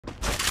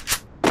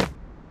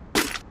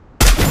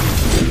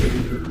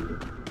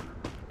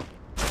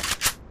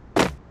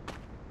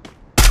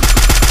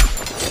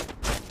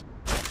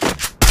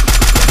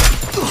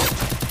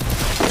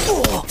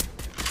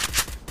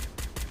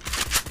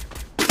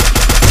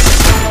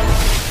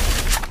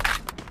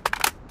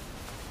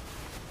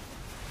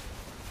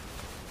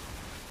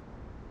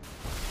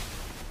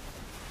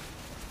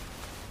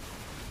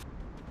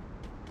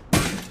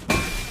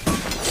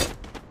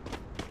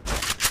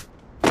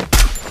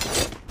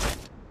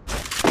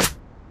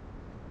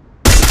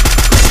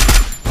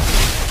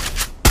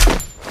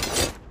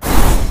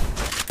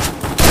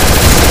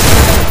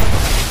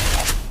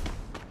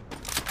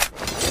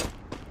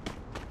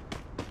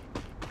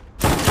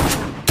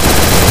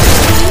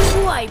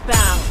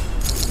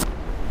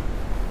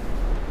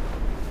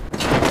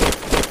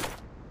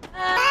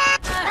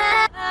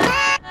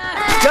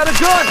got a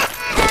gun!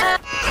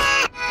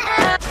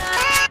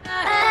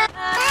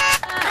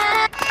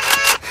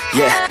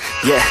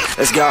 Yeah,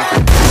 let's go.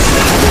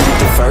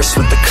 The verse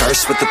with the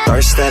curse, with the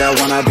thirst that I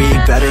wanna be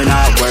better,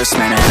 not worse.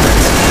 Man, it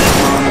hurts.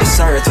 I'm on this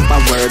earth with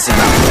my words, and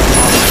I'm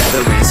all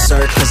together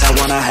insert, cause I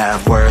wanna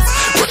have worth.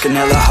 Working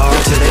hella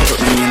hard till they put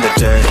me in the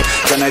dirt.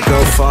 Gonna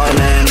go far,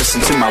 man,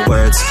 listen to my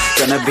words.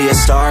 Gonna be a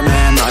star,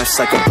 man, life's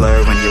like a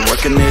blur. When you're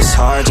working this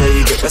hard, yeah,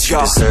 you get what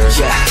you deserve.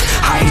 Yeah,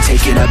 I ain't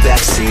taking a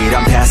backseat,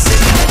 I'm passing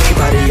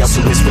anybody else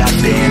who is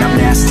rapping. I'm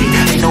nasty,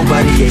 ain't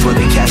nobody able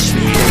to catch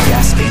me. They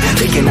gasping,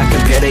 they cannot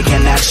compare, they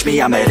can't match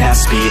me. I'm at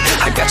half speed,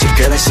 I got your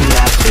girl and she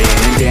laughing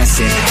and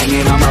dancing,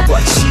 hanging on my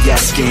butt, she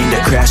asking to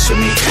crash with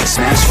me.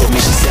 Smash with me,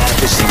 she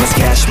savage, she wants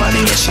cash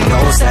money, and she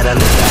knows that I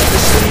live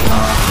lavishly.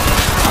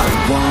 I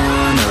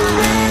wanna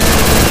live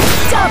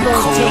Double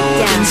cold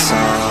takedown.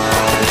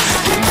 inside,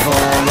 give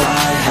all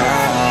I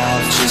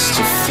have just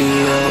to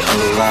feel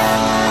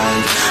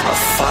alive. I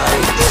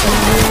fight to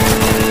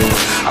live,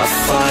 I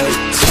fight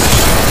to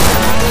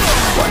strive.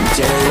 One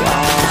day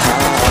I'll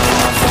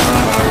have what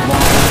I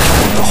want.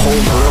 The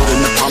whole world in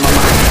the palm of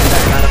my hand,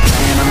 I got a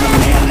plan, I'm the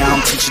man. Now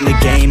I'm teaching the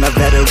game, a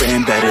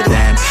veteran, better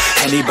than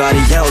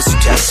anybody else who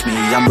tests me.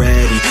 I'm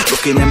ready,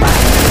 looking at my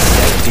hand, it's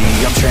steady.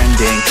 I'm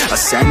trending,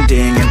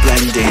 ascending and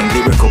blending,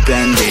 lyrical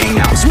bending.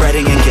 Now I'm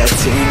spreading and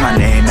getting my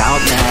name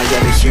out now.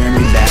 Yeah, they hearing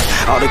me laugh,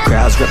 all the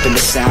crowds repping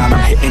the sound.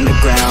 I'm hitting the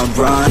ground,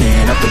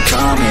 running, up and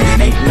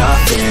coming, ain't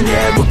nothing.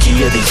 Yeah, rookie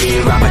of the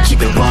year, I'ma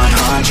keep it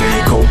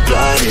 100.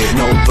 Cold-blooded,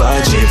 no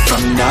budget,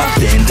 from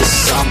nothing to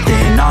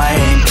something. I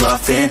ain't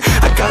bluffing,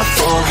 I got a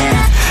full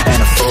hand and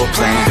a full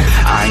plan.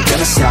 I ain't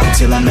gonna stop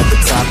till I'm at the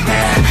top,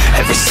 man.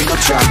 Every single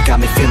drop got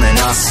me feeling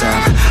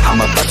awesome. I'm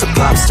about to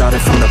pop,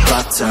 started from the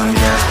bottom,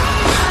 yeah.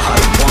 I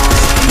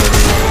wanna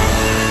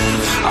live,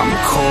 I'm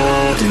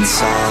cold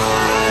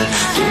inside,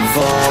 give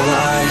all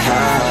I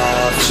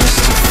have just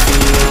to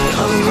feel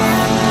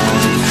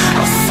alive.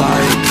 I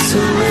fight to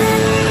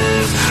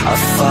live, I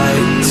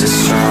fight to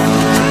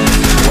strive.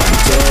 One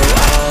day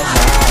I'll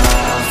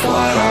have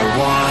what I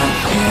want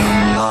in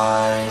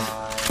life.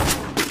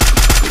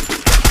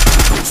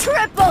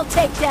 Triple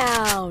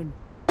takedown.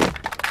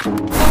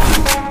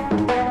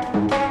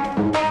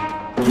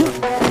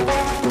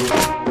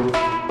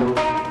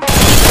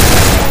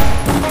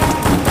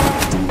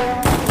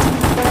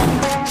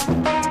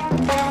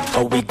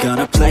 Are we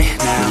gonna play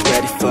now?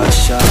 Ready for the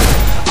show?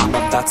 I'm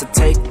about to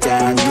take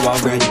down, you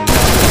already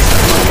know.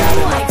 Look out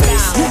in my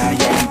face now,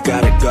 yeah, you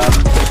gotta go.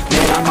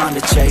 Man, I'm on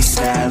the chase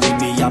now, leave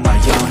me on my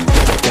own.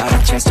 I got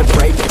a chance to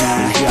break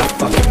now, here I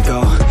fucking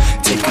go.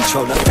 Take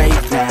control of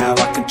fate now,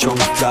 I control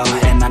my flow.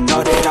 And I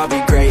know that I'll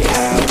be great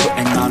at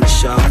putting on a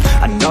show.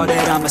 I know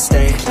that I'ma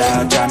stay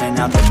loud, drowning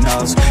out the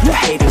noise. The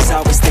haters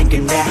always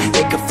thinking that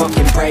they could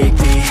fucking break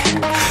me.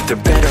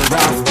 They're better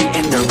off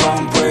eating their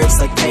own words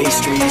like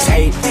pastries.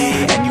 Hate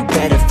me, and you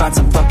better find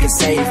some fucking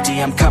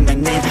safety. I'm coming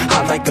in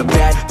hot like a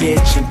bad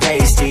bitch and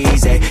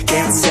pasties. They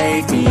can't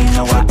save me,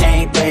 no I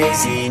ain't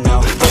lazy,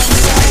 no. But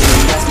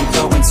society has me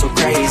going so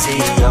crazy,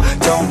 yo.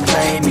 Don't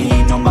play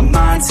me, no my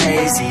mind's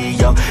hazy,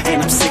 yo.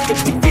 And I'm sick of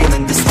me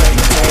feeling this way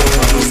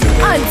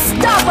daily.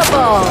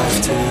 Unstoppable.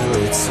 Till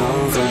it's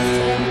over,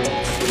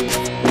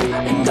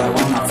 and I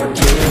will not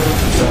forgive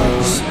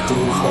those who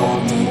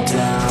hold me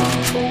down.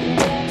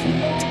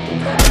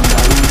 And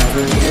I will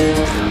never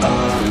give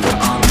up,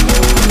 I'm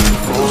moving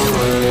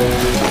forward.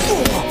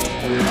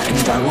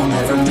 And I will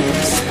never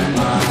miss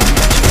my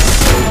chance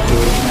to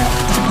good now.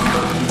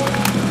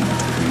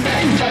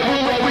 And I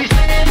will always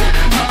stand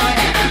my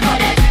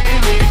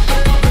feelings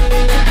over.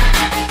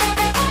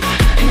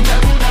 And I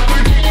will never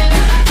give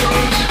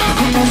those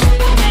who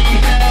hold me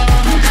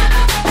down.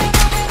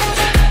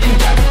 And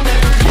I will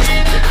never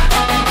give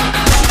up, I'm moving forward. And I will never miss my chance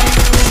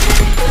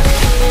to get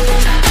now.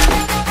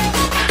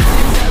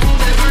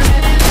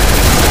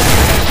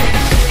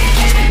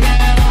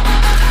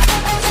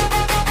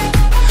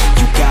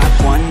 You got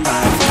one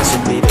life, so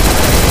live it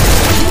right.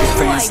 Keep your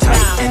friends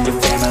tight and your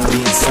family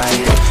in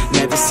sight.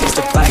 Never cease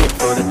to fight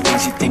for the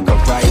things you think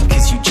are right,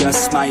 cause you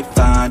just might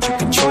find you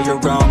control your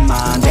own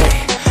mind, hey.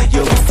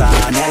 You'll be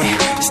fine, hey.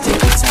 Just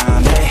take your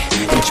time, hey.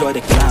 Enjoy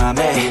the climb,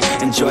 hey.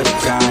 Enjoy the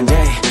grind,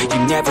 hey. You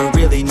never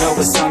really know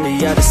what's on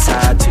the other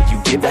side till you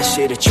give that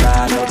shit a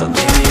try. Know the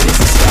limit is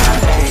the sky,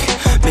 hey.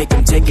 Make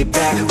them take it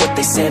back, what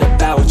they said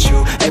about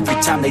you. Every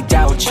time they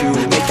doubt you,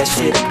 make that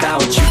shit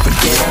about you.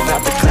 Forget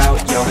about the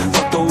clout, yo.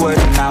 Fuck the word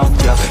of mouth,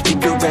 yo.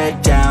 Keep your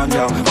head down,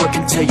 yo. Work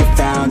until you're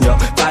found, yo.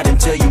 Fight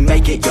until you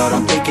make it, yo.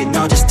 Don't think it,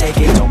 no, just take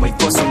it. Don't wait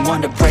for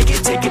someone to break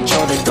it. Take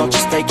control, then don't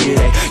just fake it,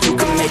 hey. You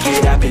can make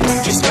it happen, you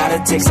just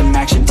gotta take some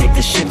action. Take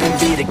the ship and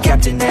be the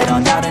captain. Head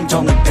on out and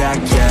don't look back,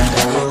 yeah.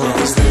 I will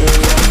always live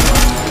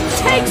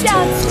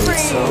Takedown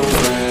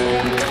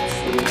spree.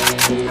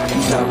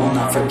 and I will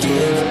not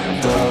forgive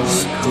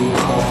those who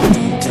hold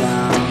me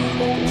down.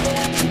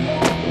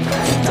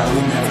 And I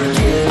will never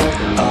give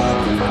up,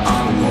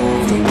 I'm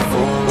moving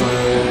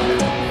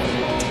forward.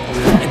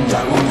 And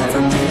I will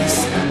never miss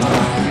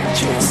my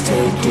chance,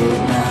 take it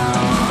now.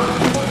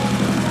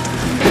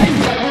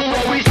 And I will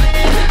always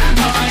live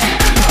my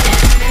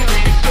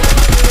feelings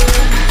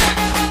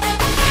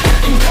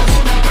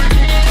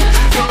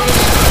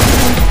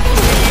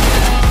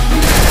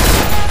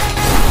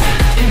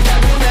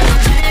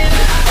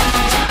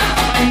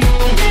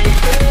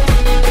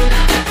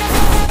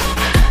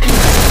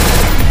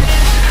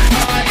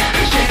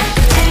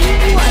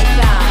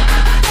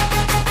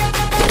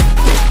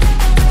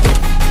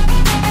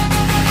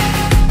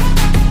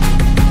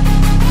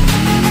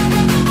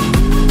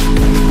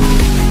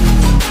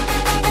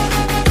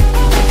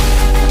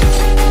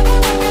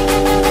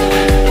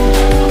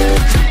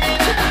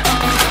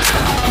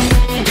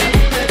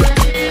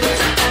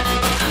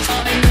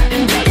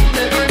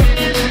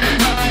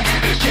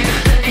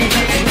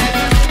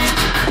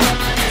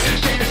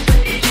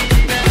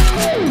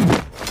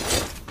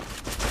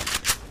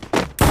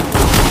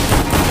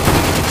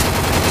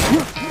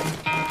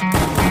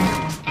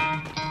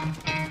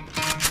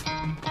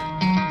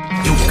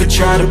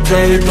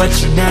play, but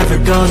you're never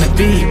gonna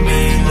beat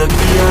me. Look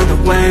the other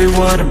way,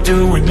 what I'm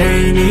doing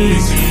ain't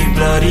easy.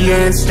 Bloody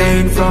hands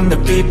stained from the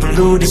people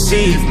who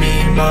deceive me.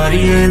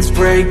 Muddy hands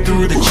break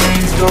through the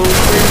chains, go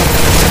free.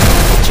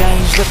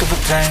 Change, looking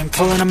for pain,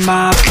 pulling a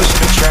mob,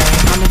 pushing a train.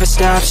 I'll never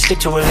stop, stick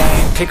to a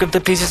lane, pick up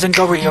the pieces and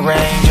go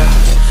rearrange.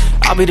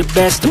 I'll be the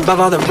best above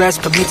all the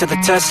rest, put me to the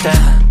test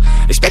and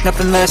expect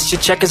nothing less, you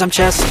check as I'm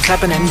chess, it's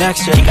happening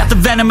next, yeah. He got the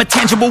venom, a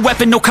tangible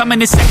weapon, no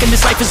coming in second.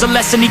 This life is a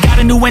lesson, he got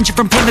a new engine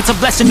from pain, that's a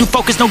blessing. New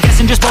focus, no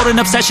guessing, just bold and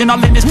obsession,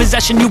 all in his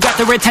possession. You got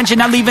their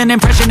attention, I leave an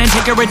impression and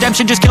take your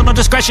redemption. Just kill, no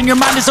discretion, your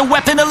mind is a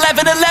weapon.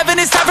 11-11,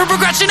 it's time for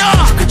progression,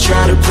 You could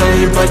try to play,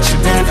 but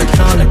you're never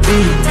gonna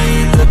beat me.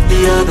 Look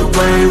the other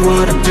way,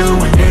 what I'm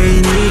doing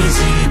ain't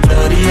easy.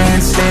 Bloody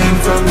hands stained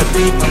from the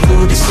people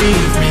who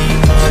deceive me.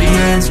 Muddy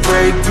hands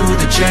break through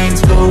the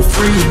chains, go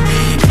free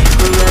me.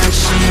 People like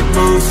sheep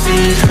move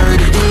feet,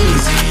 hurt it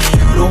easy.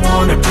 You don't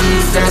wanna be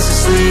fast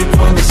asleep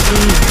on the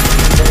scheme.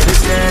 Better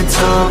stand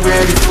tall,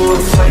 ready for a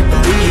fight,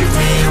 believe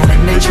me.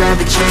 When they try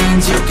to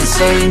change, you can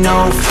say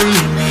no,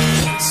 free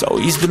me. So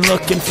he's been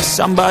looking for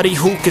somebody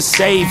who could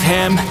save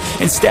him,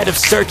 instead of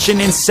searching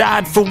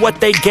inside for what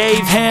they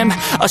gave him.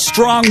 A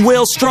strong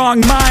will, strong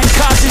mind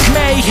causes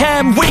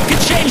mayhem. We could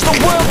change the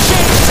world,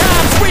 change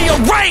times,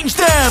 rearrange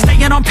them.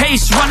 Staying on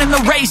pace, running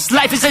the race.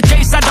 Life is a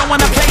chase, I don't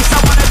wanna place, I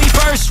wanna be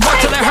first.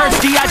 Work till it hurts,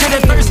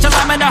 dehydrated thirst till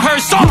I'm in a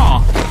hearse.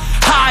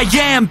 High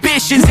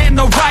ambitions and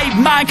the right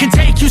mind can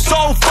take you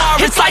so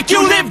far. It's like you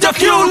lived a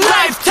few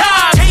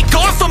lifetimes. Take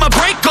off from a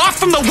break off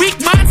from the weak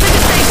mind. Take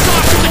a face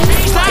off, you can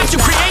change lives. You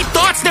create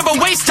thoughts, never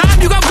waste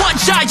time. You got one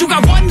shot, you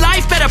got one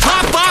life. Better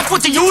pop off,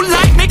 what do you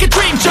like? Make a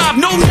dream job,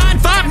 no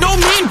 9-5, no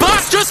mean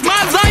boss. Just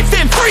my life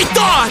and free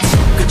thoughts.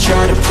 Could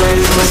try to play,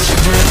 but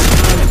you're never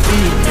gonna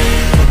beat me.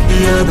 Look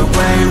the other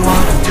way,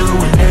 what I'm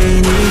doing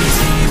ain't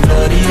easy.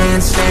 Bloody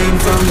hands stained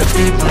from the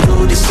people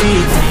who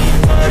deceive me.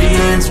 Muddy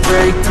hands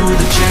break through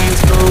the chains,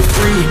 go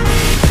free me.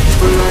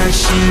 People like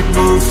sheep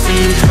move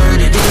feet,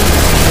 hurt it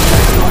easy.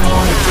 Don't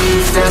wanna be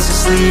fast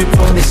asleep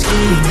on the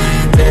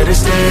scheming. Better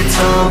stand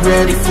tall,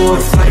 ready for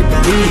a fight,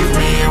 believe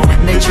me.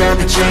 When they try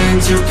to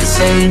change, you can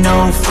say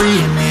no,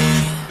 free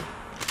me.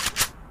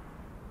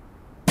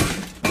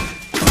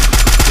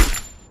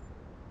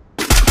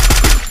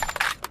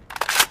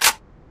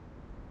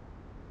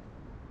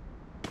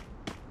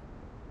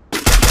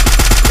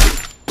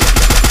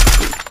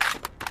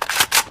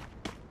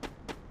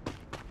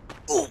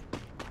 Ooh.